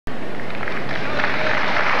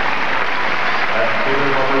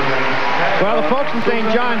Well, the folks in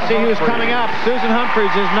St. John see who's coming up. Susan Humphreys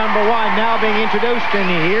is #1, now being introduced, and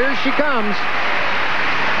here she comes.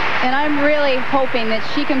 And I'm really hoping that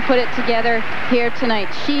she can put it together here tonight.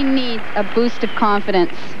 She needs a boost of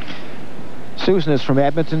confidence. Susan is from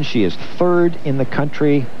Edmonton. She is 3rd in the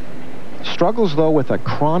country. Struggles, though, with a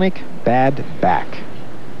chronic bad back.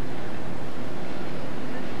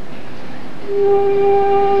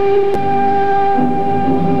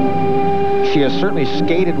 She has certainly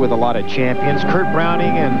skated with a lot of champions. Kurt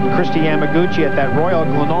Browning and Christy Yamaguchi at that Royal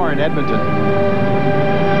Glenora in Edmonton.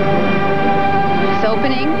 She's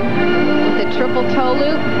opening with a triple toe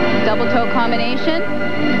loop, double toe combination.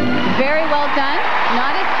 Very well done.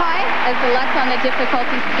 Not as high as the less on the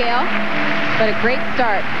difficulty scale, but a great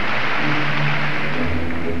start.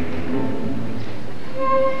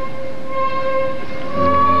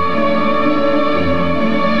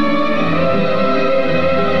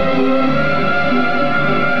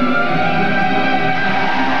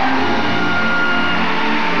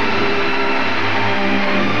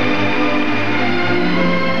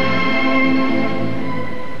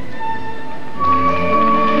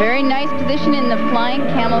 In the flying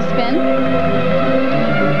camel spin.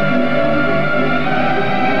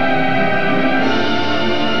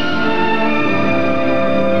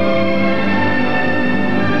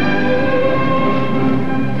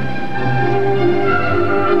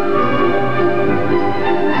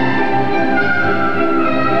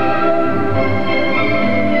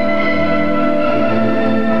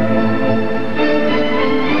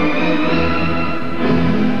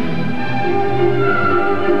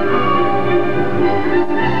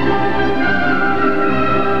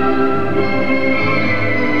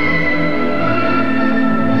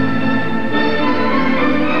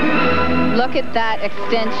 Look at that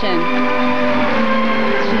extension.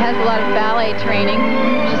 She has a lot of ballet training.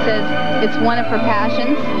 She says it's one of her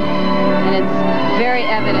passions, and it's very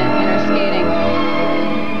evident in her skating.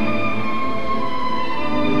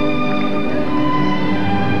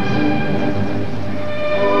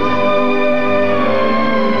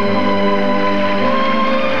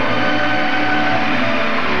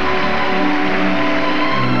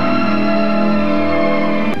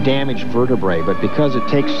 Damaged vertebrae, but because it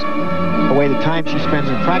takes away the time she spends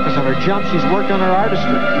in practice on her jump, she's worked on her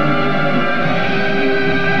artistry.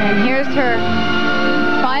 And here's her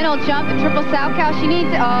final jump, the triple Salchow. She needs,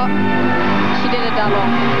 oh, she did a double.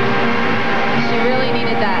 She really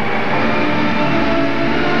needed that.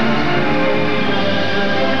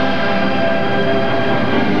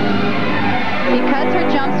 Because her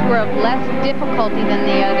jumps were of less difficulty than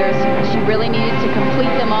the others, she really needed to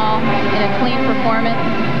complete them all in a clean performance.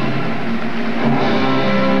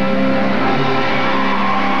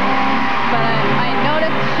 But I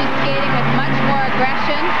noticed she's skating with much more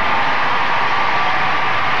aggression.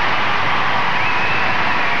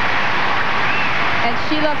 And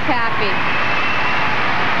she looks happy.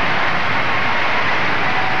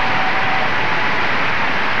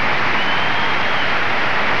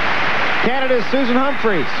 Canada's Susan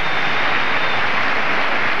Humphreys.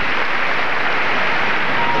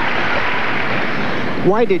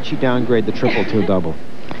 Why did she downgrade the triple to a double?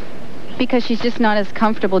 Because she's just not as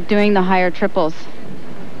comfortable doing the higher triples.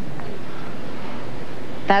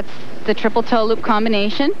 That's the triple toe loop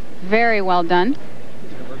combination. Very well done.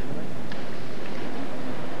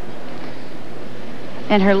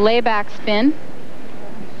 And her layback spin.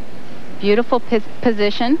 Beautiful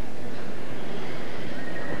position.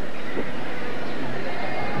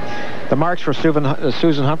 The marks for Susan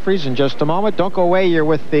Humphreys in just a moment. Don't go away. You're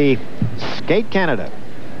with the Skate Canada,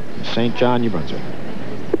 St. John, New Brunswick.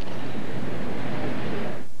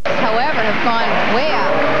 However, have gone way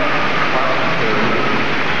out.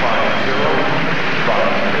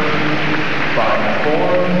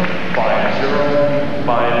 5-0, 5-0,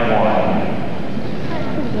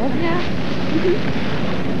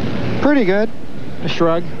 5-1. Pretty good. A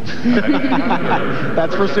shrug.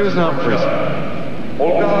 That's for Susan Humphreys.